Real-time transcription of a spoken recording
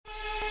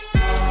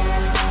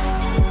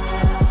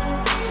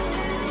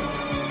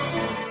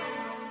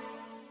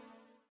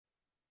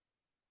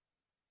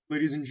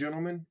Ladies and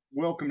gentlemen,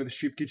 welcome to the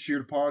Sheep Get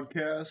Sheared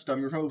podcast.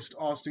 I'm your host,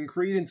 Austin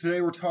Creed, and today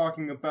we're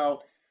talking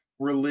about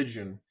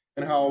religion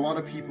and how a lot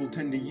of people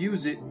tend to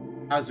use it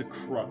as a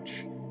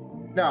crutch.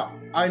 Now,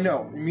 I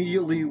know,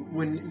 immediately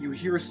when you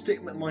hear a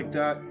statement like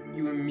that,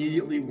 you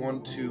immediately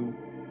want to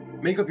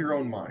make up your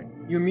own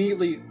mind. You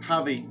immediately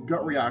have a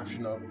gut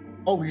reaction of,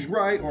 oh, he's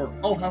right, or,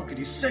 oh, how could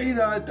he say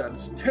that?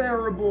 That's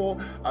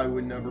terrible. I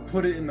would never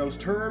put it in those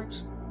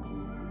terms.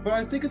 But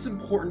I think it's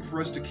important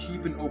for us to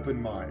keep an open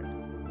mind.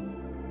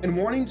 And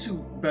wanting to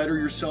better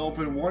yourself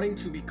and wanting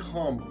to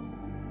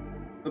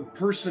become the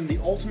person, the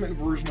ultimate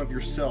version of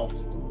yourself,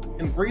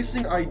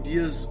 embracing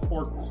ideas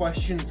or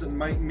questions that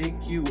might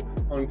make you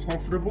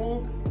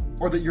uncomfortable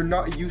or that you're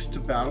not used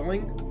to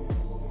battling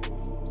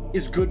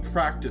is good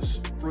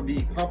practice for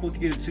the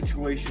complicated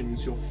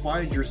situations you'll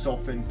find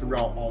yourself in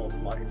throughout all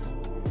of life.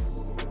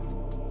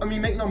 I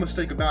mean, make no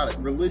mistake about it,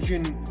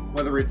 religion,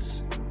 whether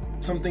it's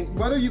something,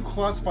 whether you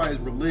classify as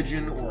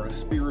religion or a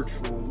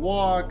spiritual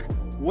walk,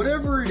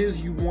 whatever it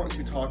is you want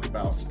to talk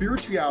about,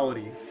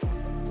 spirituality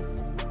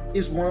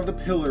is one of the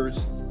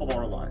pillars of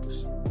our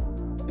lives.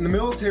 In the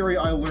military,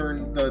 I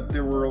learned that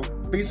there were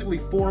basically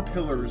 4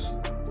 pillars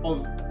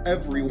of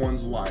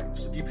everyone's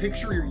lives. If you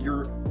picture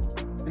your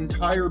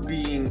entire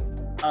being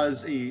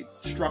as a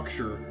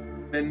structure,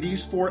 then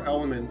these 4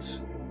 elements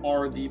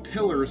are the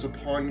pillars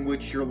upon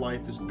which your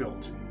life is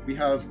built. We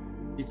have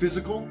the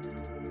physical,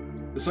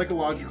 the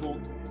psychological,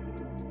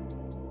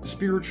 the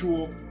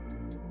spiritual,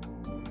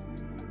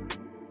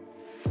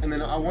 and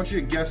then I want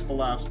you to guess the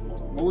last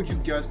one. What would you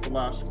guess the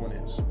last one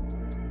is?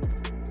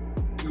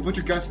 You can put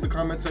your guess in the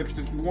comment section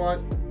if you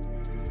want,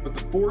 but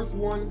the 4th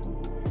one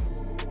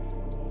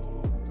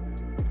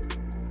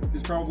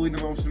is probably the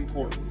most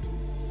important.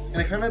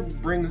 And it kind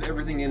of brings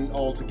everything in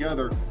all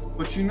together.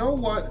 But you know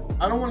what?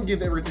 I don't want to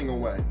give everything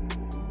away.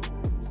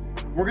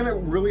 We're going to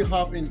really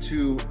hop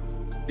into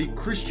the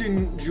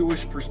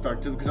Christian-Jewish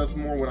perspective because that's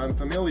more what I'm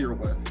familiar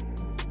with.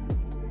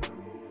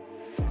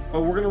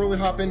 But we're going to really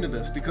hop into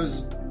this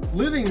because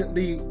living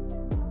the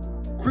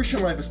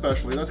Christian life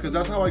especially,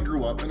 that's how I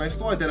grew up, and I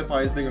still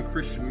identify as being a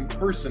Christian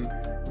person.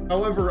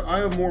 However, I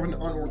have more of an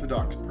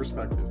unorthodox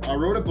perspective. I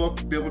wrote a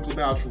book, Biblical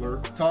Bachelor,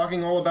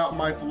 talking all about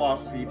my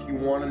philosophy if you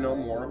want to know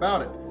more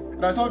about it.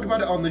 And I talk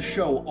about it on this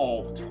show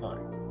all the time,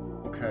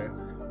 okay?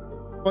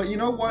 But you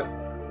know what?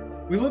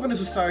 We live in a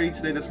society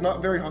today that's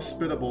not very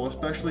hospitable,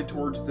 especially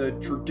towards the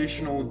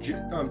traditional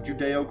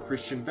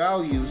Judeo-Christian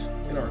values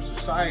in our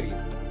society.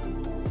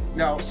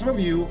 Now, some of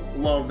you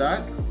love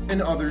that,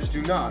 and others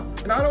do not.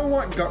 And I don't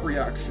want gut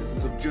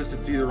reactions of just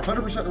it's either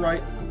 100%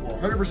 right or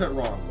 100%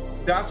 wrong.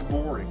 That's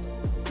boring.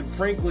 And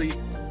frankly,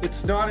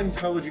 it's not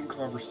intelligent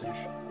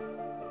conversation.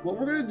 What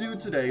we're going to do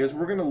today is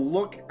we're going to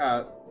look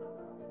at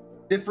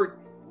different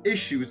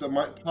issues that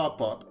might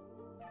pop up,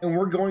 and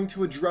we're going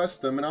to address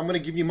them, and I'm going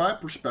to give you my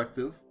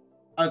perspective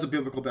as a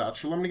biblical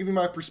bachelor. I'm going to give you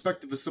my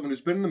perspective as someone who's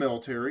been in the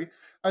military,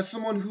 as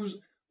someone who's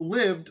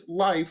lived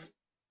life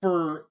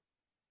for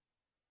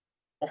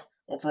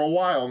a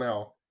while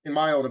now, in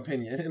my own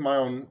opinion, in my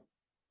own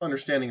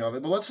understanding of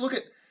it. But let's look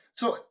at,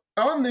 so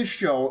on this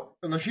show,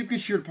 on the Sheep Get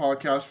Sheared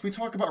podcast, we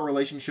talk about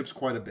relationships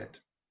quite a bit.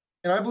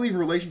 And I believe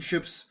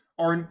relationships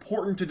are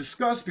important to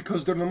discuss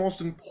because they're the most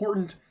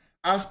important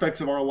aspects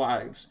of our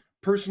lives.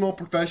 Personal,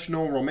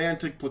 professional,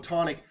 romantic,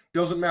 platonic,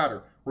 doesn't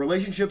matter.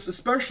 Relationships,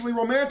 especially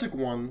romantic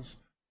ones,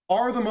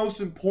 are the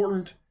most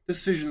important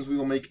decisions we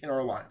will make in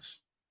our lives.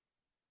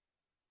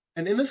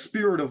 And in the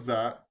spirit of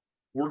that,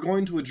 we're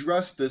going to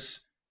address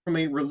this from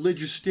a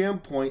religious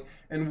standpoint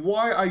and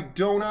why I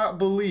do not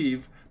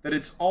believe that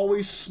it's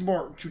always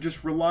smart to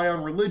just rely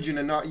on religion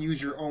and not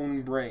use your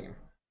own brain.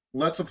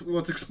 Let's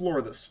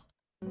explore this.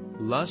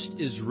 Lust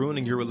is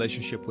ruining your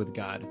relationship with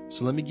God.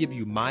 So let me give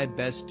you my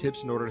best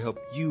tips in order to help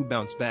you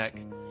bounce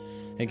back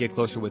and get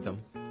closer with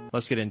Him.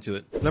 Let's get into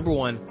it. Number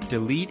 1,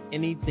 delete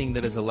anything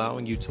that is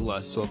allowing you to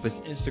lust. So if it's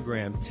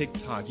Instagram,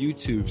 TikTok,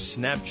 YouTube,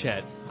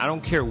 Snapchat, I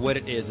don't care what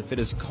it is. If it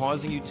is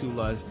causing you to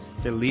lust,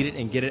 delete it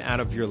and get it out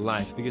of your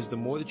life. Because the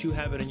more that you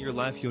have it in your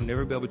life, you'll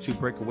never be able to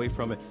break away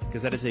from it.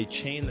 Because that is a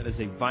chain, that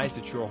is a vice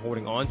that you're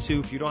holding on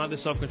to. If you don't have the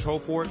self-control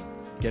for it,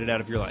 get it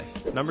out of your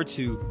life. Number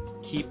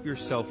 2, keep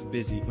yourself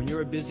busy. When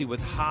you're busy with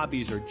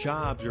hobbies or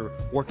jobs or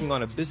working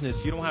on a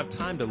business, you don't have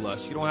time to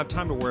lust. You don't have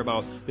time to worry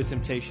about the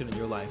temptation in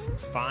your life.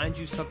 Find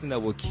you something that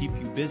will keep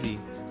you busy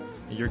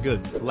and you're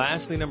good.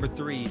 Lastly, number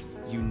 3,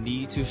 you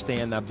need to stay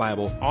in that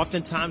Bible.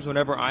 Oftentimes,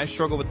 whenever I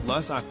struggle with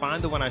lust, I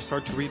find that when I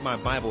start to read my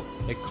Bible,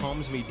 it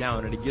calms me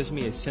down and it gives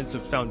me a sense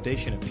of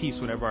foundation and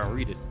peace whenever I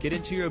read it. Get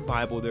into your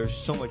Bible. There's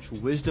so much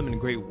wisdom and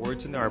great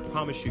words in there. I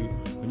promise you,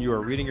 when you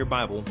are reading your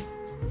Bible,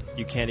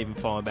 you can't even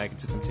fall back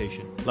into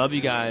temptation. Love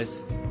you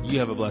guys. You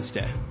have a blessed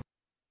day.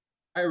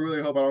 I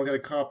really hope I don't get a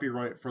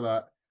copyright for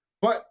that.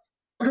 But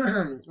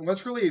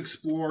let's really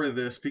explore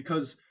this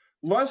because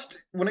lust,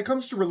 when it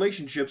comes to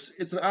relationships,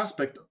 it's an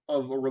aspect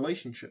of a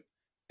relationship.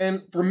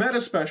 And for men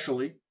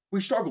especially,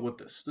 we struggle with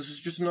this. This is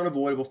just an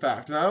unavoidable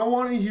fact. And I don't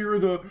want to hear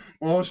the,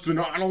 Austin,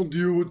 I don't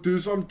deal with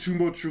this. I'm too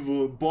much of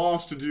a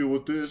boss to deal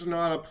with this.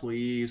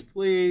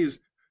 Please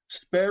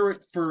spare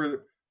it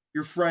for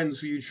your friends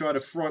who you try to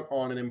front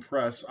on and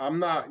impress. I'm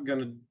not going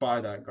to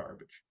buy that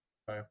garbage.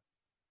 Okay?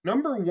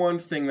 Number one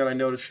thing that I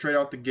noticed straight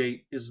out the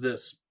gate is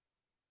this.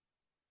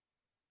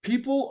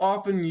 People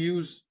often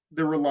use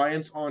their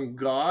reliance on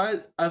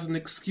God as an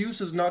excuse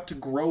as not to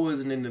grow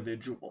as an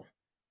individual.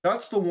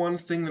 That's the one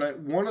of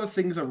the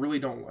things I really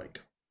don't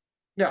like.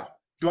 Now,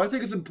 do I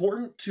think it's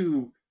important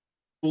to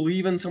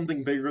believe in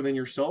something bigger than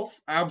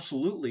yourself?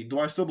 Absolutely. Do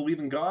I still believe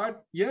in God?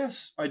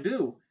 Yes, I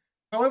do.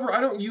 However, I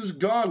don't use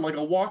God like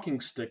a walking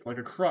stick, like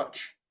a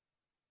crutch.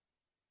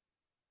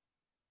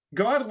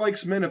 God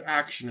likes men of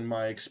action in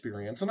my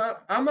experience, and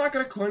I'm not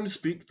going to claim to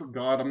speak for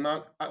God.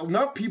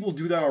 Enough people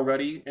do that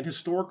already, and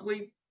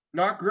historically,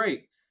 not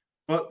great.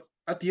 But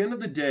at the end of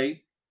the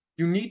day,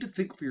 you need to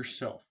think for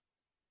yourself.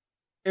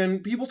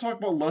 And people talk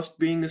about lust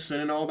being a sin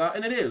and all that,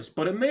 and it is,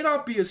 but it may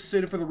not be a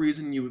sin for the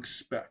reason you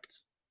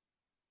expect.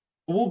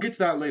 But we'll get to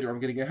that later. I'm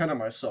getting ahead of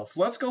myself.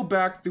 Let's go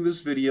back through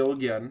this video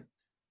again,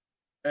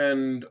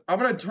 and I'm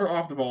going to turn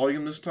off the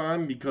volume this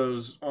time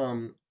because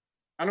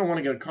I don't want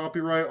to get a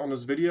copyright on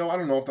this video. I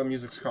don't know if that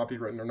music's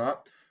copywritten or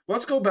not.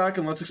 Let's go back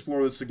and let's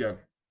explore this again.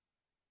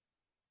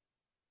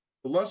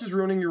 The lust is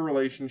ruining your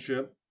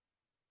relationship.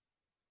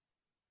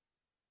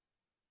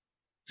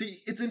 See,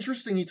 it's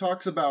interesting. He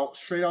talks about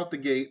straight out the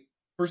gate.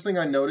 First thing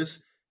I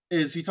notice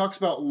is he talks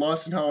about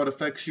lust and how it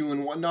affects you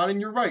and whatnot,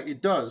 and you're right,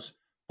 it does.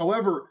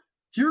 However,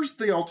 here's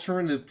the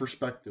alternative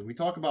perspective. We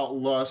talk about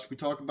lust, we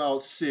talk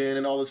about sin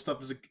and all this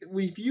stuff.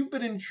 If you've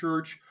been in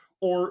church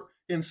or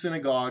in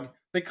synagogue,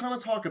 they kind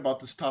of talk about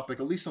this topic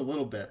at least a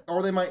little bit.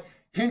 Or they might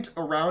hint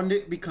around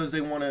it because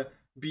they want to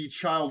be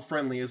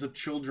child-friendly, as if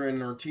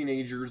children or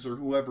teenagers or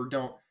whoever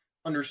don't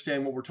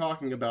understand what we're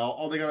talking about.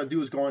 All they gotta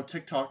do is go on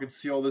TikTok and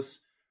see all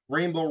this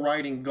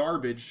rainbow-riding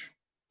garbage,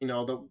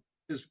 that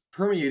is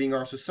permeating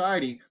our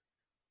society.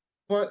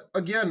 But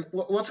again,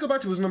 let's go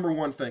back to his number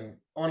one thing.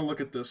 I want to look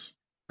at this.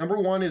 Number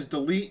one is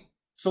delete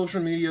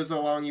social medias that are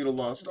allowing you to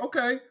lust.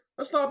 Okay,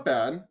 that's not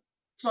bad.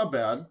 It's not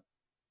bad.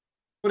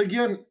 But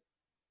again,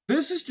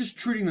 this is just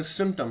treating the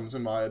symptoms,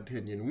 in my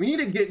opinion. We need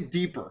to get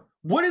deeper.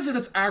 What is it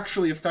that's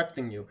actually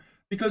affecting you?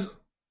 Because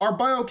our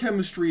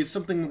biochemistry is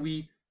something that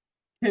we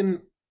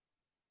can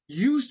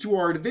use to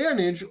our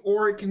advantage,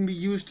 or it can be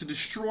used to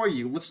destroy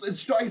you.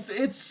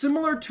 It's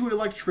similar to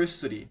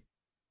electricity.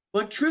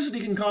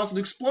 Electricity can cause an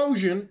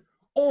explosion,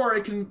 or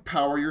it can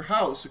power your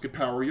house, it can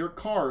power your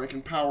car, it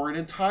can power an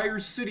entire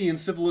city and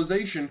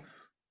civilization,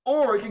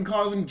 or it can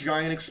cause a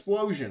giant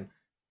explosion.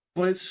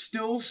 But it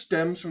still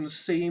stems from the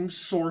same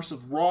source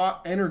of raw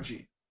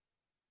energy.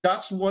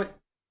 That's what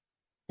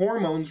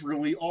hormones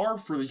really are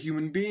for the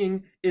human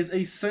being, is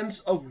a sense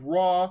of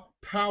raw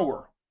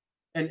power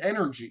and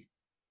energy.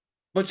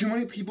 But too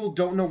many people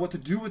don't know what to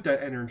do with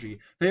that energy.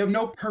 They have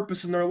no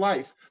purpose in their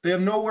life. They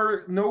have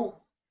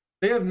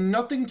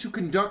nothing to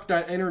conduct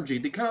that energy.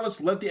 They kind of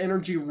just let the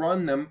energy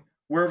run them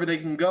wherever they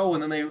can go,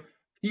 and then they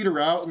peter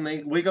out and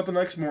they wake up the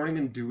next morning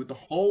and do the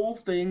whole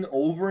thing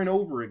over and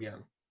over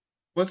again.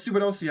 Let's see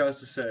what else he has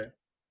to say.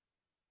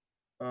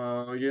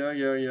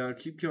 Yeah.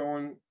 Keep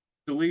going.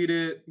 Delete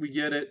it. We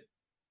get it.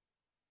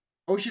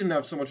 I wish you didn't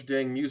have so much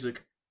dang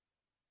music.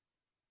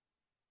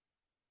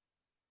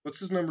 What's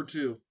his number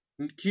two?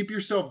 Keep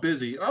yourself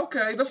busy.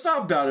 Okay, that's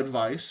not bad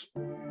advice.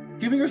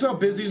 Keeping yourself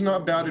busy is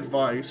not bad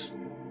advice.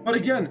 But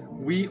again,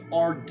 we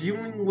are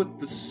dealing with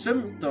the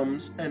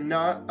symptoms and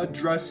not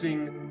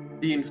addressing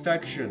the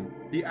infection,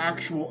 the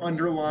actual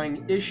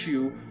underlying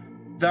issue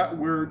that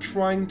we're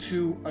trying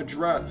to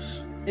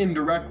address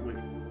indirectly.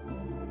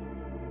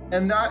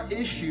 And that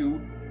issue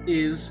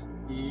is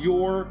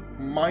your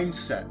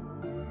mindset.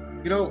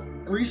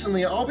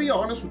 Recently, I'll be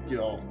honest with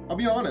y'all. I'll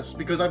be honest,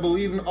 because I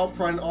believe in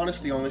upfront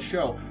honesty on the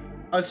show.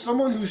 As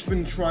someone who's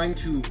been trying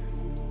to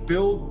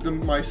build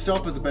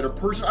myself as a better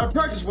person, I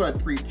practice what I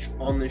preach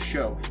on this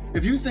show.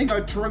 If you think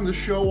I turn the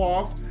show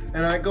off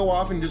and I go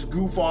off and just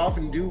goof off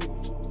and do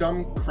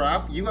dumb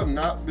crap, you have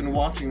not been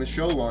watching the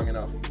show long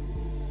enough.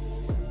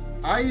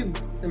 I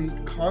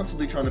am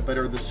constantly trying to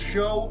better this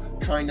show,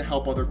 trying to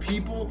help other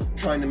people,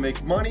 trying to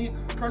make money,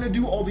 trying to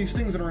do all these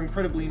things that are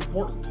incredibly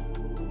important.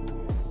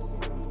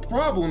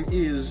 Problem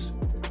is,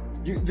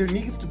 there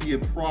needs to be a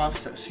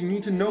process. You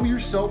need to know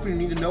yourself and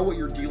you need to know what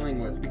you're dealing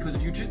with, because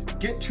if you just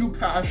get too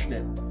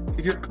passionate,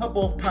 if your cup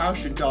of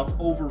passion doth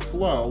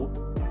overflow,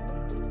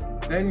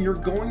 then you're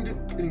going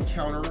to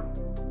encounter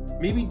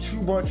maybe too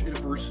much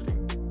adversity.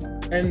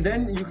 And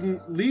then you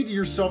can lead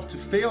yourself to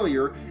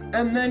failure,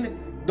 and then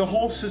the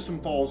whole system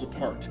falls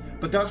apart.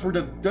 But that's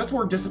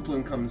where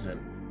discipline comes in.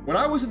 When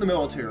I was in the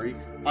military,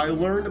 I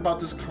learned about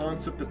this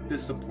concept of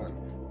discipline.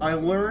 I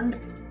learned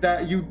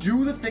that you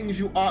do the things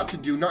you ought to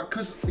do, not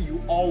because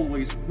you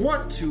always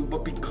want to,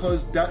 but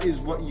because that is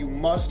what you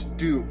must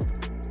do.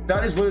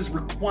 That is what is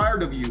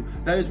required of you.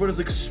 That is what is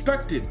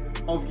expected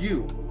of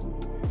you.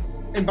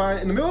 And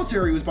in the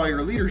military, it was by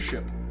your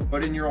leadership.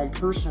 But in your own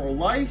personal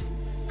life,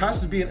 has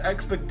to be an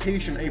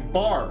expectation, a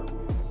bar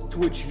to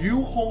which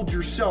you hold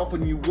yourself,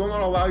 and you will not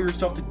allow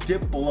yourself to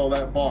dip below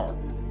that bar.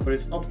 But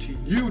it's up to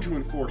you to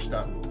enforce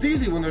that. It's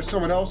easy when there's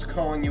someone else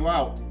calling you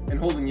out and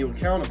holding you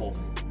accountable.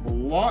 a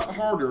lot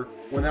harder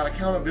when that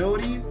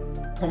accountability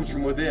comes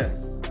from within.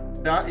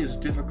 That is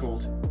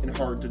difficult and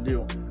hard to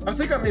do. I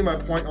think I made my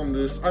point on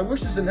this. I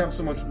wish this didn't have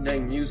so much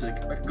dang music.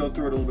 I could go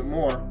through it a little bit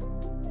more.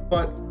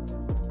 But,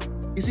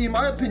 you see, in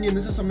my opinion,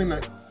 this is something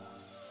that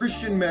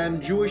Christian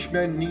men, Jewish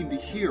men need to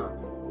hear.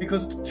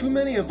 Because too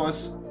many of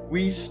us,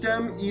 we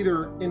stem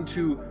either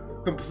into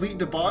complete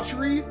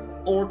debauchery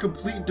or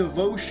complete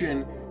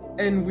devotion,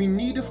 and we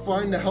need to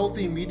find a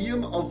healthy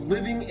medium of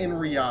living in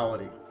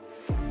reality.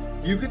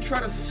 You could try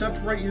to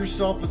separate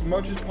yourself as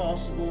much as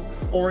possible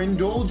or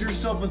indulge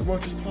yourself as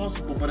much as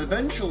possible, but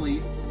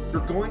eventually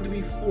you're going to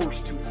be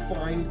forced to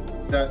find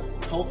that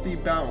healthy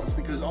balance,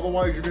 because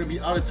otherwise you're going to be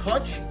out of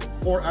touch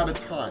or out of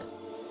time.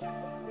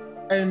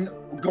 And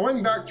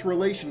going back to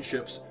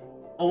relationships,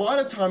 a lot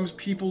of times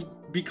people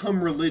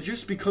become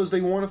religious because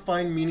they want to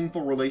find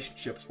meaningful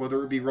relationships,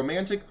 whether it be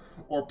romantic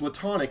or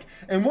platonic.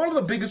 And one of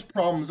the biggest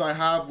problems I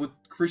have with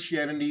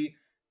Christianity,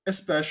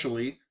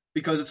 especially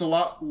because it's a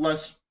lot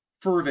less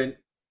fervent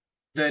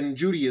than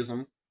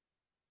Judaism,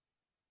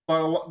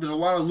 but there's a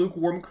lot of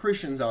lukewarm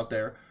Christians out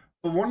there.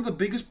 But one of the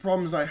biggest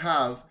problems I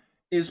have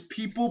is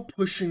people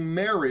pushing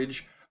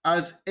marriage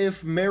as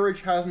if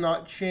marriage has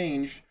not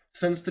changed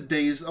since the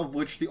days of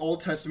which the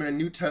Old Testament and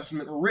New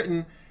Testament were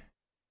written,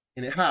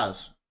 and it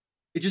has.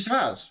 It just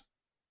has.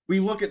 We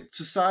look at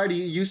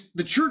society,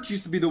 the church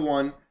used to be the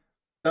one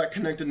that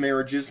connected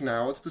marriages.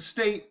 Now it's the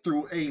state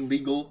through a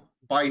legal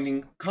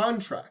binding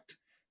contract.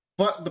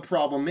 But the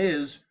problem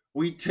is,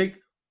 we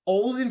take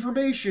old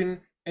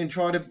information and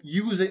try to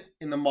use it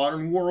in the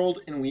modern world,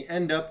 and we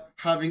end up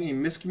having a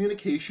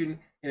miscommunication,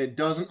 and it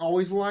doesn't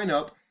always line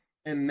up,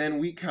 and then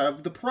we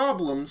have the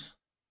problems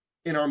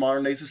in our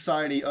modern day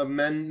society of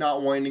men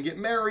not wanting to get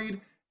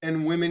married,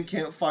 and women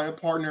can't find a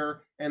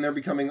partner, and they're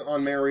becoming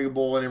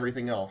unmarriable and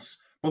everything else.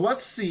 But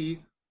let's see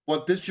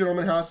what this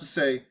gentleman has to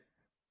say.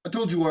 I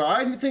told you what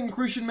I think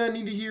Christian men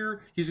need to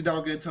hear. He's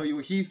now going to tell you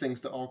what he thinks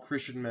that all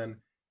Christian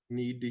men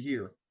need to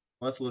hear.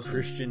 Let's listen.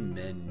 Christian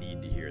men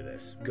need to hear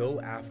this. Go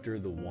after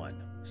the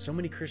one. So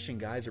many Christian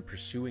guys are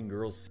pursuing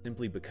girls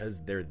simply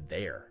because they're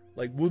there.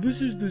 Like, well,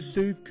 this is the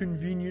safe,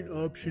 convenient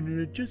option and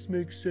it just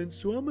makes sense,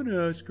 so I'm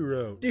gonna ask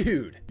her out.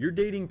 Dude, you're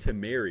dating to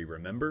marry,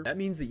 remember? That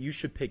means that you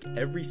should pick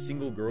every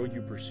single girl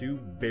you pursue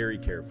very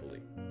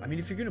carefully. I mean,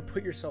 if you're gonna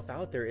put yourself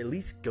out there, at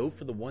least go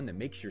for the one that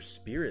makes your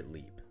spirit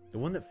leap. The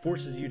one that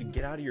forces you to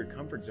get out of your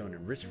comfort zone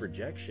and risk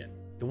rejection.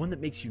 The one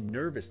that makes you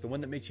nervous. The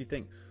one that makes you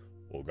think,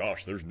 well,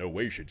 gosh, there's no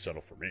way she'd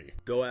settle for me.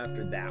 Go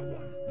after that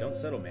one. Don't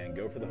settle, man.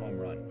 Go for the home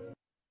run.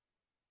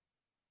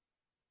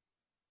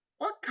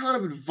 What kind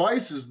of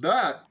advice is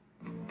that?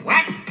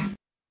 What?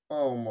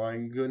 Oh my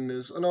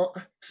goodness. No,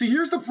 see,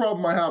 here's the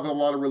problem I have with a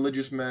lot of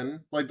religious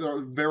men, like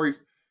they're very,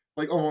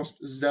 like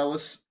almost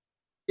zealous,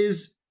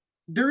 is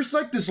there's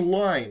like this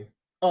line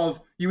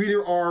of you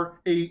either are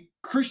a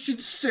Christian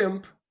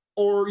simp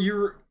or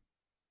you're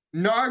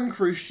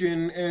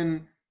non-Christian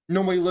and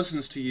nobody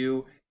listens to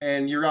you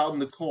and you're out in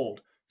the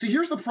cold. See,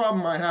 here's the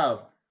problem I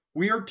have.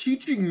 We are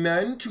teaching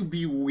men to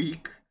be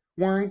weak.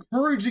 We're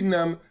encouraging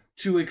them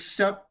to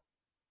accept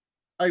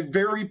a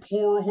very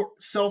poor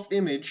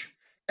self-image,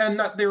 and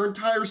that their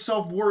entire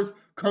self-worth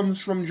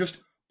comes from just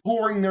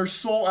pouring their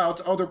soul out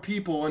to other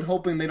people and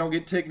hoping they don't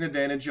get taken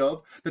advantage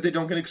of, that they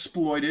don't get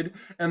exploited,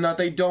 and that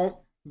they don't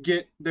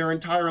get their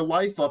entire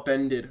life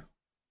upended.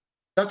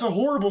 That's a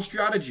horrible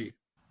strategy.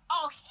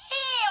 Oh,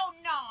 hell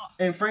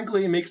no! And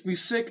frankly, it makes me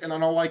sick, and I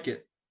don't like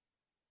it.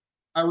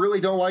 I really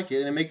don't like it,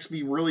 and it makes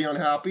me really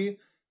unhappy.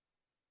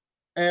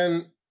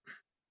 And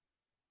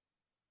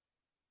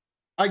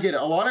I get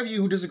it. A lot of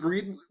you who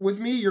disagree with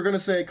me, you're going to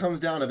say it comes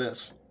down to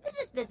this.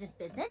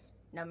 Business.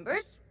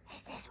 Numbers.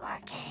 Is this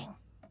working?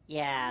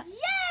 Yes.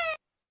 Yay!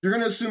 You're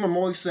going to assume I'm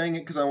always saying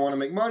it because I want to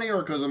make money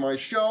or because of my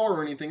show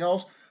or anything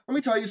else. Let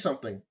me tell you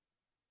something.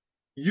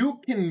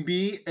 You can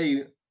be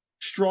a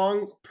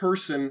strong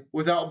person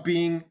without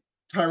being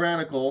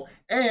tyrannical,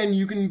 and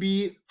you can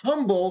be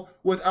humble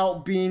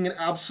without being an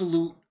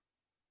absolute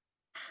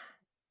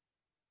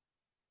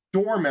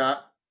doormat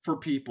for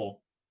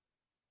people.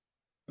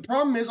 The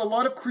problem is a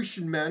lot of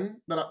Christian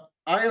men that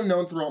I have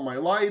known throughout my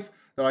life,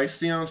 that I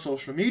see on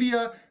social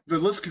media, the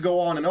list could go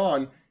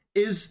on,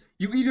 is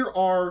you either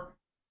are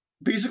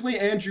basically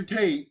Andrew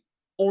Tate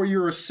or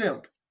you're a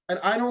simp. And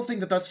I don't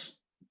think that that's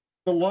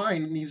the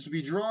line that needs to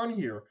be drawn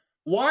here.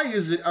 Why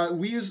is it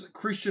we as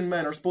Christian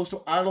men are supposed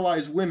to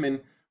idolize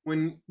women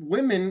when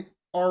women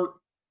are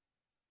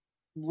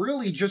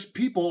really just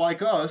people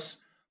like us,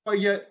 but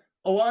yet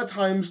a lot of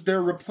times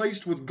they're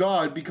replaced with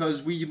God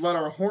because we let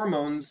our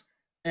hormones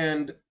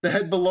and the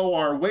head below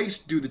our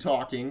waist do the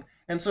talking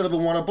instead of the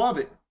one above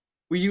it.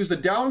 We use the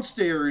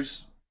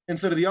downstairs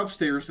instead of the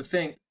upstairs to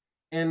think,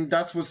 and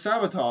that's what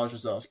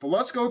sabotages us. But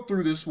let's go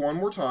through this one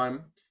more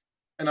time,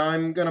 and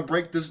I'm going to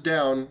break this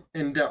down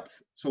in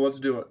depth. So let's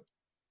do it.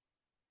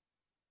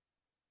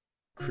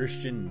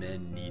 Christian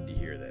men need to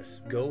hear this.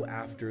 Go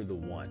after the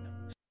one.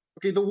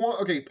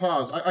 Okay,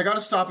 pause. I got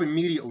to stop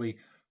immediately.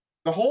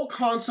 The whole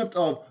concept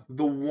of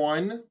the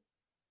one,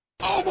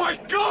 Oh my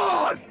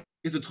god!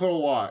 is a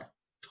total lie.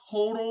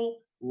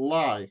 Total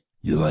lie.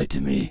 You lied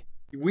to me.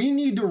 We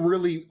need to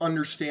really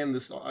understand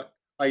this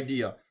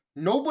idea.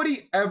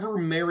 Nobody ever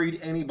married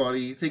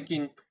anybody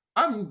thinking,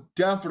 I'm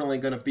definitely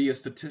going to be a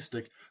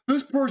statistic.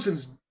 This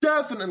person's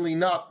definitely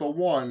not the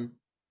one,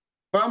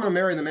 but I'm going to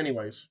marry them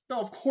anyways.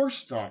 No, of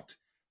course not.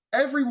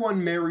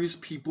 Everyone marries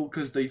people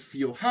because they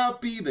feel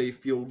happy, they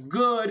feel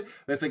good,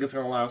 they think it's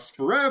going to last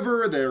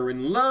forever, they're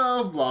in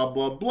love, blah,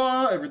 blah,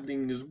 blah,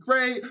 everything is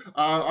great,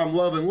 I'm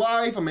loving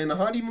life, I'm in the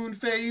honeymoon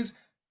phase,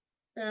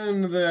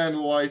 and then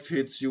life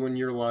hits you and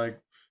you're like,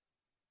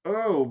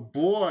 oh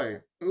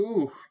boy,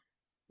 ooh,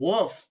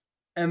 woof.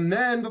 And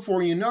then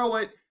before you know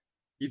it,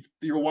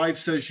 your wife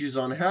says she's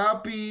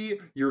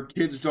unhappy, your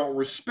kids don't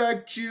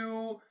respect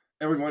you,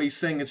 everybody's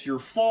saying it's your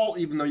fault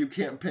even though you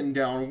can't pin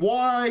down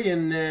why,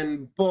 and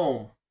then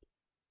boom.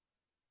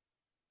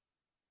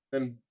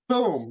 Then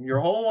boom, your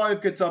whole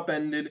life gets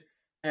upended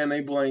and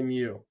they blame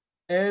you.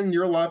 And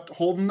you're left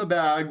holding the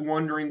bag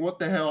wondering what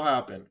the hell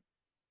happened.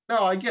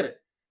 Now, I get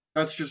it.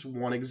 That's just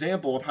one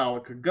example of how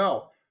it could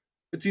go.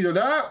 It's either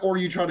that or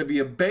you try to be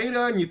a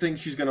beta and you think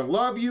she's going to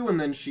love you and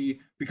then she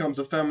becomes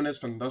a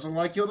feminist and doesn't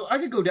like you. I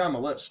could go down the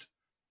list.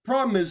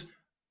 Problem is,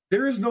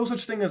 there is no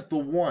such thing as the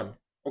one.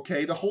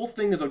 Okay, the whole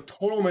thing is a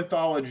total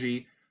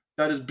mythology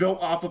that is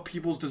built off of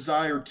people's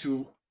desire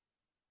to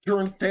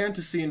turn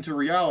fantasy into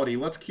reality.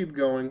 Let's keep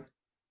going.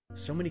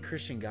 So many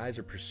Christian guys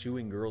are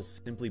pursuing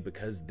girls simply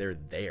because they're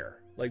there.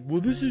 Like,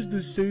 well, this is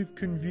the safe,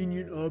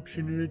 convenient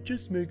option and it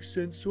just makes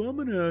sense, so I'm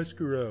gonna ask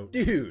her out.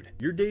 Dude,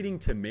 you're dating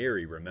to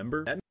marry,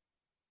 remember?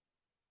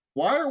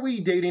 Why are we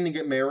dating to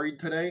get married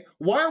today?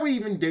 Why are we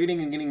even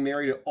dating and getting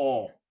married at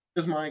all?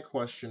 Is my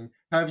question.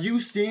 Have you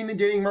seen the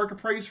dating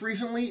marketplace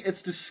recently?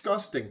 It's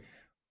disgusting.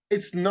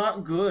 It's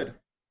not good.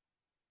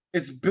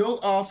 It's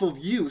built off of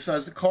use.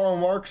 As Karl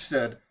Marx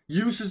said,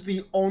 use is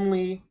the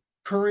only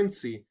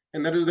currency.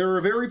 And that there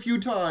are very few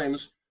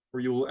times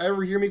where you will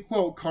ever hear me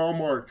quote Karl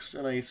Marx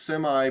in a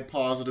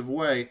semi-positive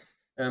way.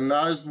 And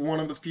that is one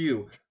of the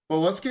few. But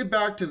let's get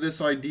back to this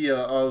idea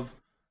of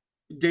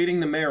dating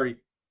to marry.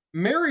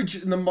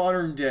 Marriage in the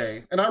modern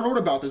day, and I wrote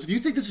about this. If you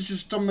think this is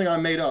just something I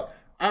made up,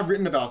 I've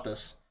written about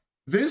this.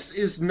 This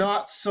is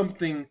not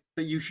something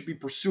that you should be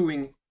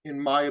pursuing,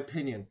 in my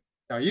opinion.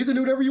 Now, you can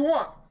do whatever you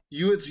want.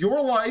 It's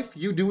your life.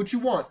 You do what you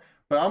want.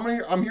 But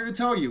I'm here to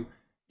tell you,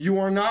 you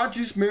are not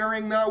just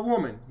marrying that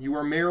woman. You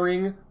are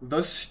marrying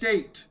the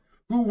state,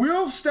 who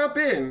will step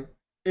in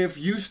if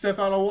you step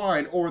out of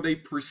line or they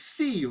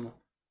perceive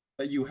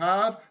that you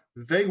have.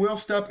 They will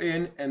step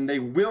in and they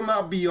will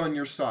not be on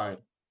your side.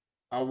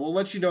 I will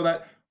let you know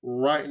that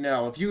right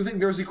now. If you think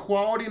there's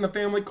equality in the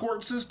family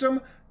court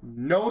system,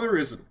 no, there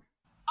isn't.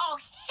 Oh,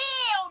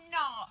 hell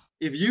no!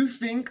 If you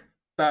think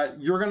that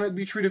you're going to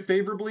be treated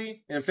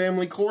favorably in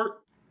family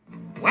court,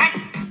 What?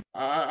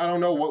 I don't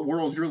know what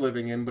world you're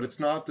living in, but it's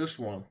not this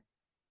one.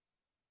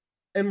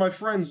 And my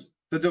friends,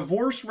 the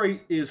divorce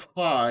rate is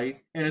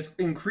high, and it's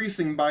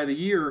increasing by the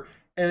year,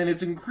 and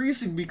it's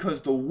increasing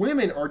because the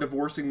women are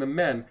divorcing the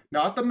men,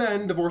 not the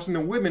men divorcing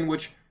the women,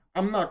 which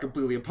I'm not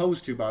completely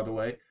opposed to, by the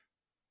way.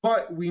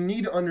 But we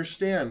need to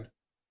understand,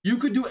 you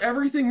could do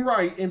everything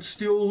right and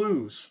still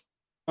lose.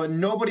 But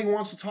nobody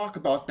wants to talk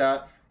about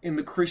that in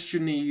the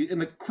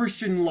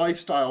Christian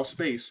lifestyle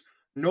space.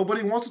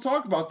 Nobody wants to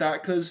talk about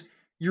that because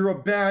you're a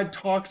bad,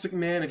 toxic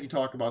man if you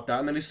talk about that.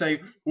 And then they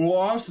say, well,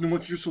 Austin,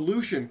 what's your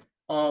solution?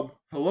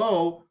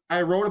 Hello,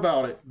 I wrote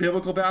about it.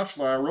 Biblical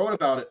Bachelor, I wrote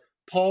about it.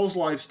 Paul's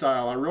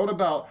lifestyle, I wrote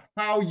about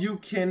how you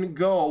can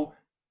go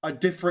a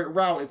different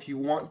route if you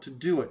want to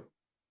do it.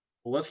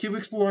 Well, let's keep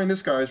exploring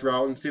this guy's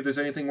route and see if there's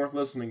anything worth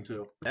listening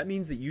to. That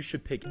means that you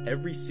should pick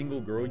every single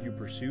girl you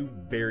pursue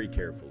very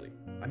carefully.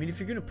 I mean, if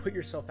you're going to put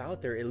yourself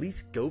out there, at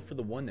least go for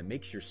the one that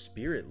makes your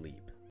spirit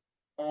leap.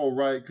 Oh,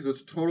 right, because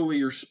it's totally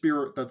your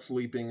spirit that's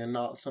leaping and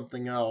not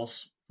something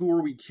else. Who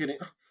are we kidding?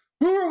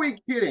 Who are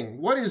we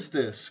kidding? What is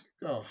this?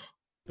 Ugh.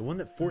 The one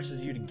that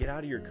forces you to get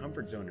out of your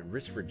comfort zone and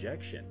risk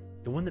rejection.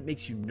 The one that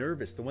makes you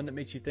nervous. The one that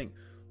makes you think,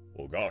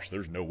 well, gosh,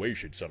 there's no way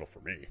she'd settle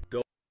for me.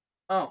 Go.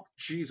 Oh,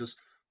 Jesus.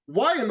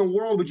 Why in the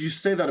world would you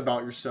say that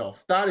about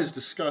yourself? That is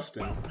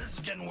disgusting. Well, this is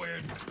getting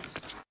weird.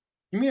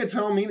 You mean to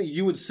tell me that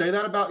you would say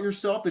that about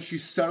yourself, that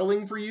she's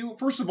settling for you?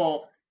 First of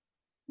all,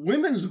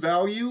 women's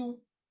value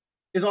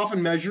is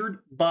often measured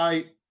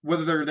by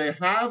whether they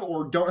have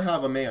or don't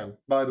have a man,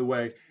 by the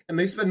way. And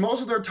they spend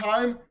most of their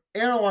time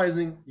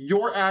analyzing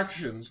your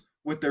actions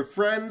with their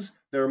friends,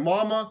 their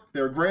mama,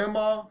 their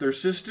grandma, their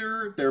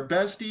sister, their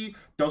bestie,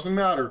 doesn't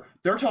matter.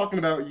 They're talking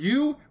about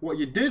you, what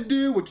you did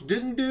do, what you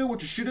didn't do,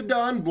 what you should have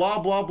done, blah,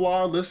 blah,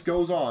 blah, list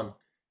goes on.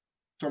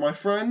 So my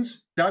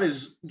friends, that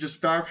is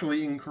just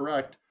factually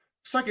incorrect.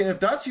 Second,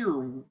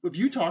 if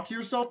you talk to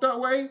yourself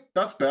that way,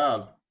 that's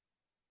bad.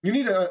 You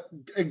need to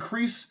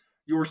increase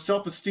your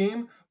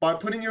self-esteem by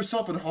putting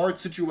yourself in hard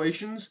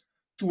situations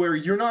to where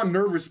you're not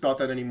nervous about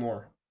that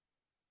anymore.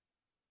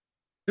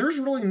 There's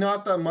really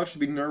not that much to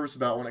be nervous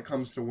about when it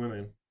comes to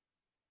women.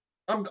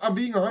 I'm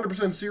being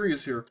 100%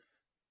 serious here.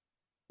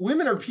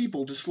 Women are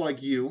people just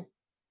like you.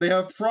 They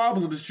have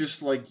problems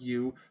just like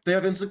you. They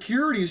have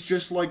insecurities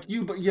just like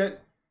you, but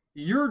yet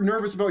You're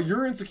nervous about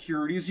your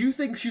insecurities. You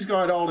think she's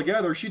got it all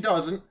together. She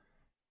doesn't.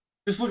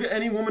 Just look at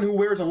any woman who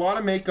wears a lot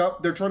of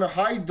makeup. They're trying to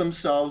hide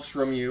themselves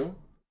from you.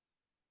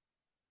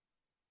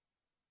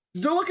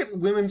 Don't look at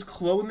women's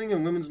clothing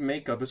and women's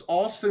makeup. It's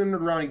all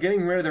centered around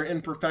getting rid of their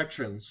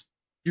imperfections.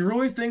 Do you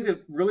really think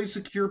that really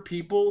secure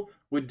people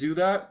would do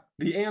that?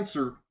 The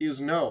answer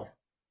is no.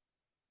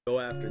 Go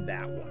after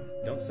that one.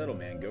 Don't settle,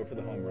 man. Go for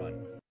the home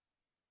run.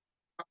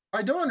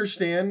 I don't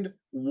understand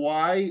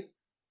why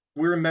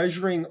we're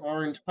measuring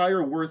our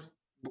entire worth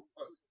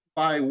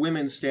by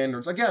women's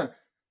standards. Again,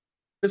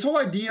 this whole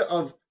idea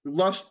of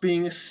lust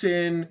being a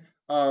sin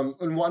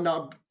and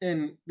whatnot,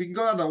 and we can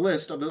go down a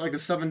list of the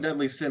 7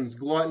 deadly sins: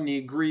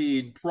 gluttony,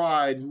 greed,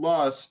 pride,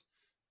 lust,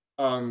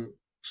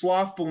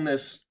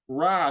 slothfulness,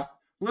 wrath.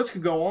 The list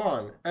could go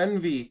on.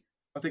 Envy.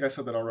 I think I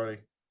said that already.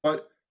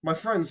 But my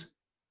friends,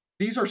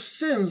 these are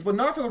sins, but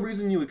not for the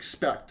reason you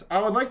expect.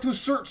 I would like to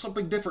assert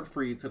something different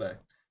for you today.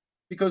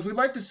 Because we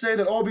like to say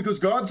that, oh, because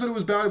God said it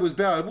was bad, it was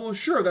bad. Well,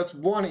 sure, that's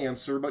one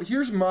answer, but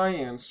here's my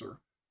answer.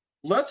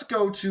 Let's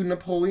go to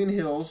Napoleon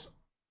Hill's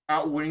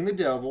Outwitting the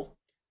Devil,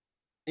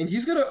 and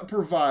he's going to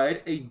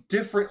provide a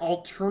different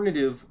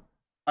alternative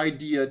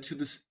idea to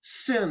this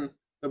sin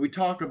that we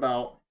talk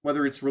about,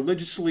 whether it's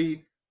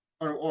religiously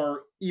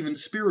or even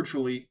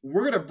spiritually.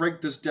 We're going to break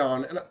this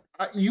down, and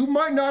you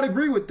might not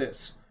agree with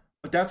this,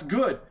 but that's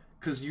good,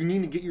 because you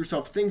need to get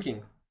yourself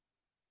thinking.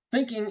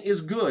 Thinking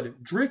is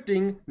good.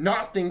 Drifting,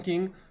 not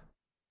thinking,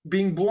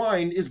 being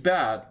blind is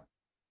bad.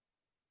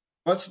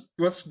 Let's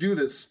do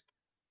this.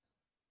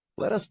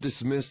 Let us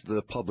dismiss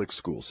the public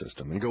school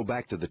system and go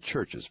back to the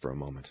churches for a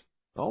moment.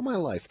 All my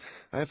life,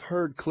 I've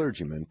heard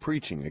clergymen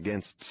preaching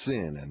against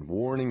sin and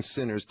warning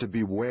sinners to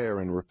beware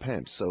and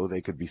repent so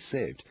they could be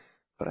saved.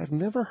 But I've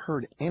never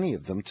heard any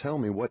of them tell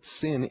me what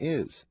sin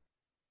is.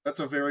 That's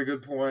a very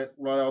good point,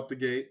 right out the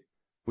gate.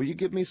 Will you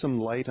give me some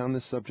light on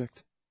this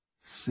subject?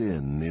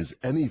 Sin is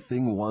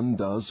anything one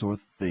does or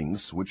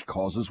thinks which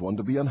causes one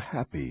to be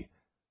unhappy.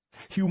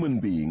 Human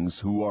beings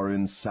who are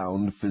in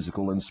sound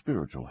physical and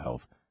spiritual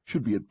health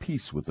should be at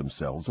peace with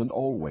themselves and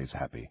always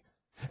happy.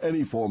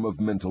 Any form of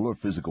mental or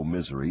physical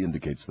misery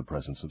indicates the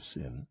presence of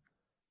sin.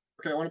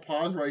 Okay, I want to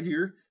pause right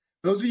here.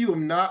 For those of you who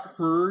have not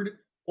heard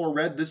or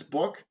read this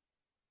book,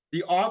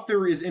 the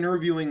author is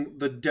interviewing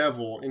the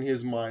devil in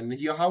his mind.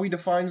 How he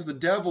defines the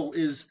devil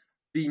is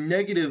the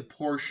negative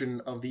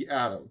portion of the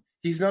atom.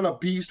 He's not a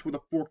beast with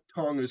a forked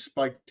tongue and a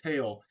spiked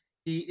tail.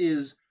 He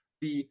is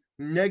the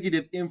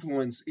negative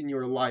influence in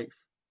your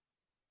life.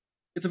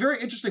 It's a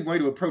very interesting way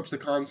to approach the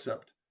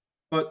concept,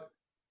 but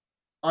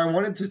I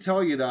wanted to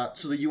tell you that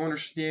so that you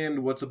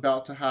understand what's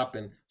about to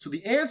happen. So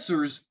the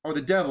answers are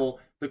the devil,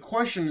 the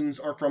questions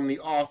are from the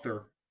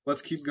author.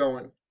 Let's keep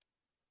going.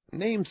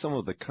 Name some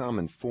of the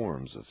common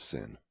forms of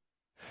sin.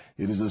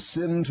 It is a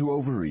sin to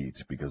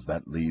overeat because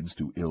that leads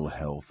to ill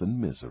health and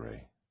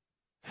misery.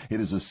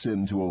 It is a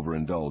sin to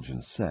overindulge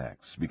in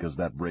sex, because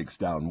that breaks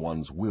down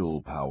one's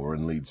willpower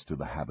and leads to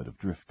the habit of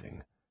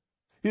drifting.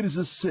 It is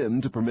a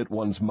sin to permit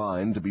one's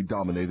mind to be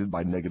dominated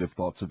by negative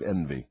thoughts of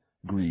envy,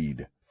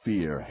 greed,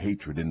 fear,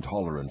 hatred,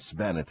 intolerance,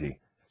 vanity,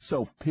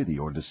 self-pity,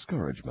 or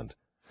discouragement,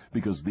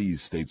 because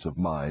these states of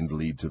mind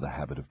lead to the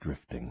habit of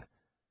drifting.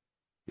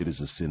 It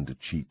is a sin to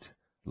cheat,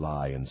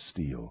 lie, and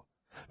steal,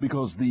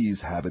 because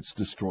these habits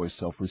destroy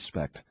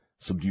self-respect,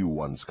 subdue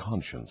one's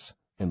conscience,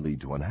 and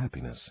lead to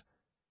unhappiness.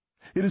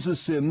 It is a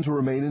sin to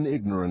remain in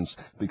ignorance,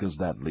 because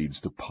that leads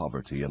to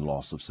poverty and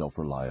loss of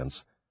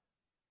self-reliance.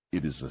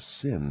 It is a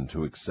sin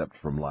to accept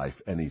from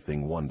life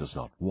anything one does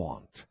not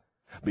want,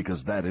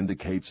 because that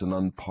indicates an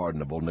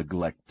unpardonable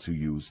neglect to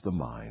use the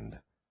mind.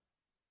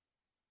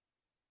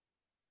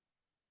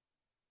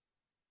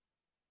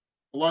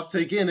 A lot to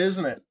take in,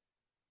 isn't it?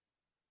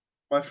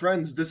 My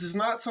friends, this is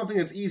not something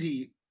that's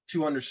easy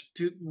to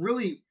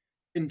really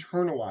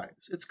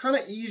internalize. It's kind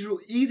of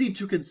easy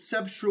to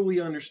conceptually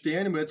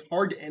understand, but it's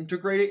hard to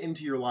integrate it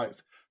into your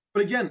life.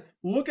 But again,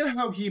 look at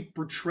how he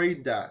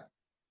portrayed that.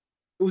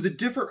 It was a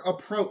different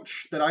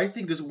approach that I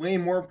think is way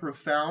more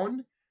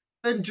profound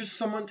than just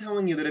someone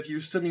telling you that if you're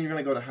sinning, you're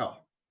going to go to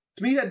hell.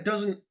 To me, that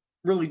doesn't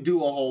really do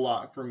a whole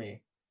lot for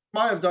me.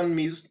 Might have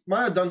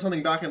done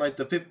something back in like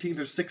the 15th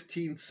or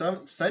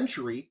 16th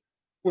century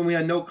when we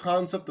had no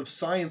concept of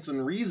science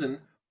and reason,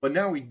 but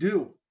now we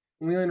do.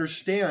 And we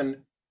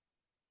understand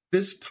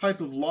this type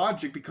of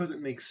logic because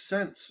it makes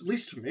sense, at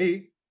least to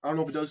me. I don't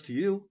know if it does to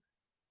you.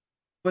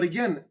 But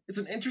again, it's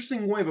an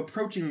interesting way of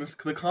approaching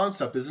the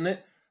concept, isn't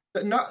it?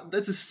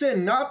 It's a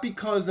sin, not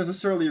because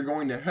necessarily you're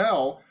going to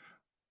hell.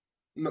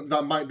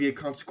 That might be a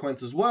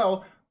consequence as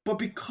well, but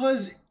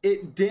because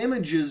it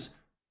damages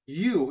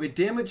you.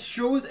 It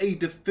shows a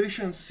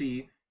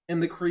deficiency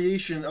in the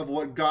creation of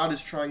what God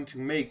is trying to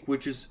make,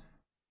 which is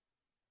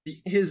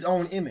his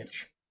own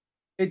image.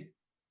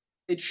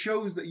 It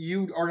shows that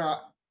you are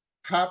not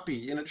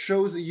happy, and it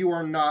shows that you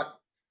are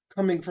not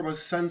coming from a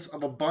sense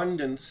of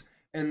abundance,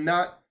 and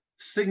that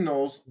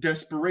signals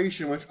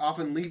desperation, which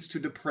often leads to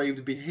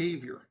depraved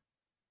behavior.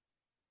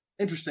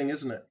 Interesting,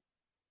 isn't it?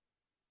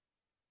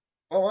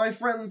 Well, my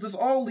friends, this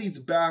all leads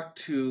back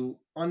to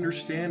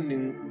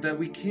understanding that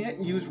we can't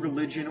use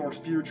religion or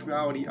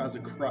spirituality as a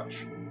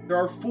crutch. There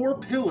are 4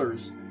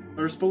 pillars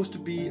that are supposed to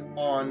be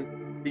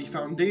on the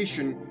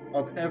foundation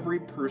of every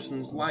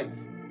person's life.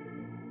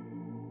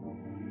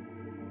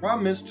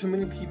 Problem is, too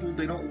many people,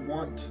 they don't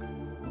want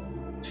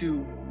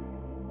to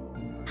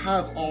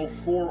have all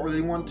 4, or they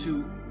want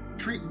to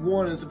treat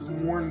one as if it's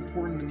more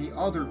important than the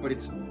other, but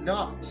it's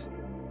not.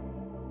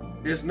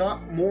 It is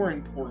not more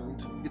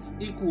important, it's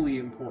equally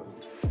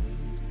important.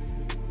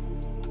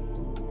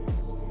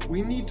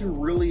 We need to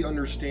really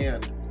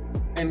understand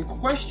and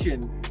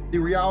question the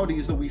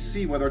realities that we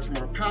see, whether it's from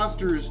our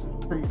pastors,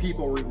 from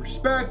people we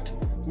respect.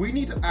 We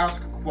need to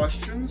ask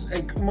questions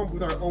and come up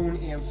with our own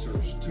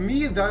answers. To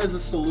me, that is a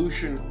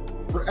solution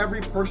for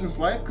every person's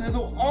life, because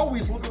it'll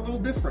always look a little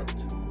different.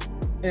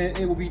 And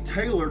it will be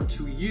tailored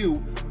to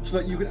you so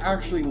that you can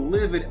actually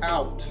live it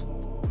out.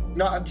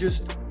 Not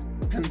just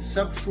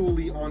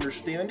conceptually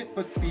understand it,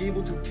 but be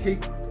able to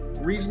take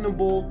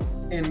reasonable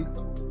and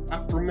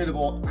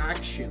affirmable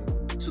action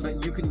so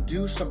that you can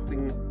do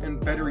something and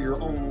better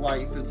your own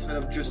life instead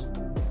of just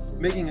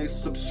making a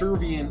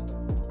subservient,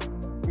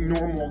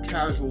 normal,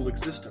 casual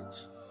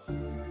existence.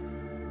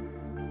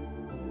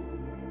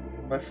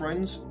 My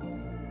friends,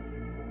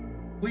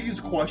 please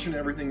question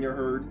everything you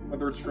heard,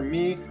 whether it's from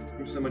me,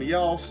 from somebody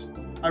else.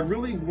 I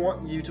really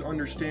want you to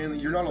understand that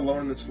you're not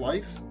alone in this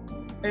life,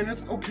 and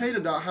it's okay to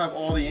not have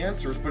all the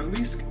answers, but at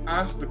least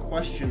ask the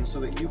question so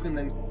that you can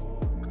then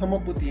come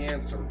up with the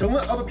answer. Don't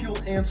let other people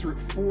answer it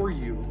for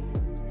you.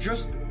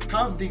 Just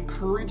have the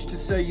courage to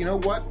say, you know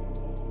what?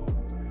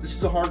 This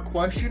is a hard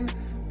question,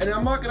 and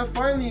I'm not going to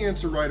find the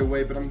answer right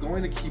away, but I'm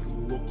going to keep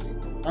looking.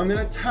 I'm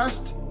going to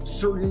test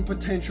certain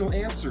potential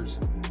answers.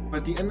 But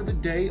at the end of the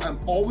day, I'm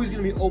always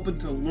going to be open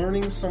to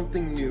learning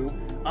something new.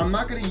 I'm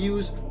not going to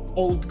use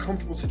old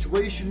comfortable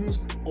situations,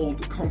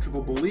 old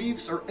comfortable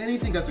beliefs, or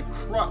anything as a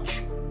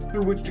crutch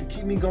through which to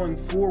keep me going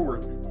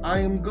forward. I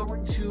am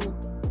going to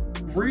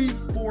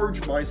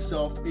reforge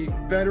myself a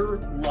better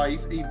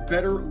life, a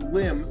better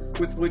limb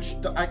with which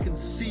I can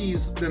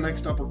seize the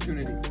next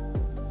opportunity.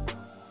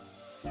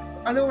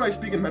 I know when I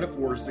speak in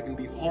metaphors, it can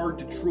be hard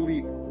to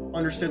truly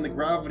understand the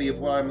gravity of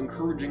what I'm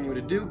encouraging you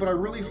to do, but I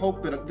really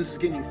hope that this is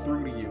getting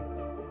through to you,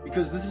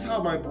 because this is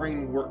how my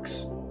brain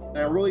works, and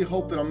I really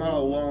hope that I'm not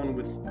alone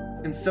with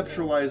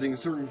conceptualizing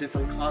certain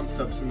different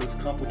concepts in this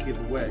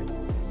complicated way.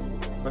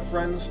 My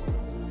friends,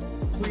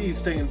 please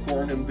stay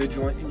informed and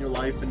vigilant in your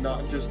life and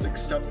not just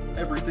accept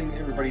everything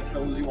everybody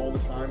tells you all the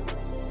time.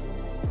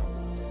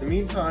 In the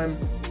meantime,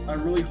 I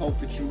really hope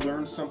that you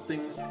learn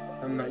something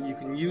and that you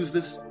can use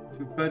this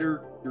to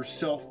better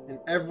yourself in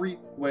every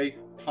way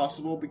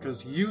possible,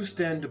 because you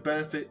stand to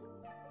benefit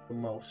the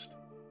most.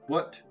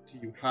 What do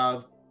you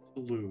have to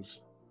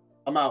lose?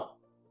 I'm out.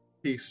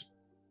 Peace.